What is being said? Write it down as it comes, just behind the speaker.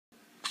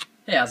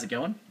Hey, how's it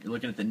going? You're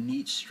looking at the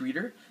Neet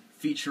Streeter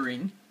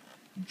featuring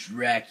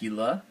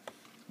Dracula.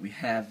 We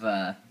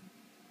have,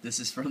 this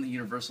is from the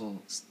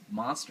Universal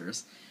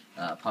Monsters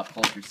pop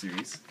culture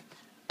series.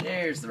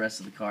 There's the rest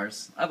of the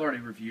cars. I've already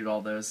reviewed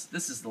all those.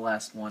 This is the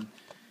last one.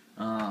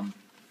 I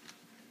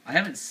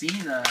haven't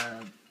seen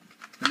the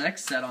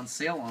next set on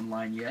sale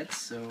online yet,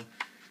 so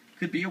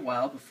could be a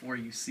while before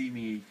you see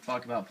me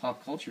talk about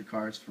pop culture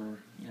cars for,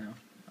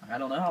 I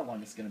don't know how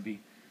long it's going to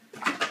be.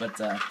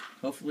 But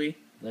hopefully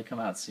they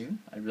come out soon.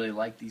 I really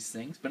like these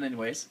things. But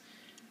anyways,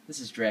 this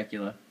is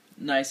Dracula.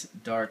 Nice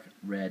dark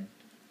red.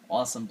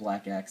 Awesome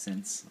black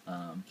accents.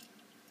 In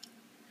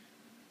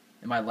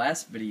my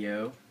last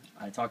video,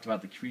 I talked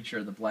about the creature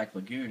of the Black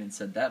Lagoon and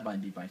said that might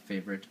be my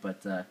favorite.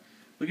 But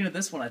looking at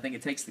this one, I think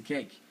it takes the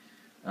cake.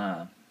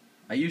 I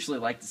usually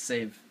like to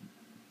save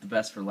the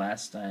best for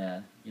last,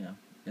 in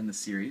the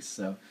series.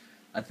 So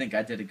I think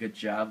I did a good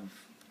job of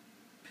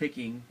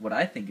picking what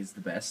I think is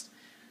the best.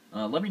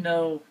 Let me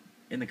know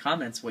in the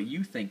comments what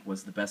you think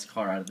was the best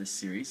car out of this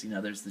series.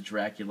 There's the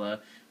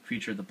Dracula,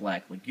 Creature of the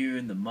Black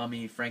Lagoon, the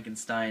Mummy,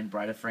 Frankenstein,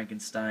 Bride of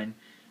Frankenstein,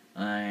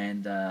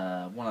 and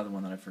one other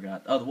one that I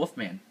forgot. Oh, the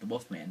Wolfman. The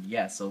Wolfman.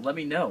 Yeah. So let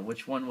me know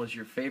which one was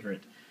your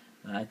favorite.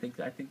 I think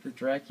the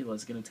Dracula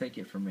is going to take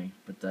it from me.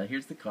 But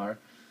here's the car,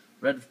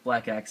 red with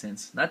black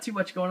accents. Not too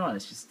much going on.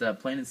 It's just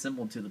plain and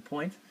simple and to the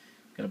point.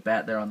 Got a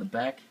bat there on the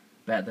back,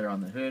 bat there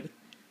on the hood,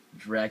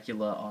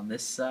 Dracula on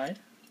this side.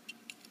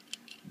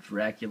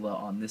 Dracula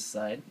on this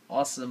side.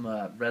 Awesome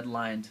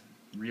red-lined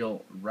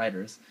real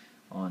riders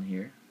on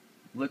here.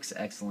 Looks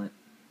excellent.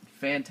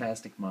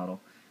 Fantastic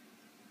model.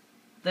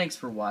 Thanks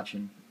for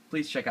watching.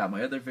 Please check out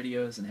my other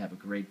videos and have a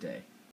great day.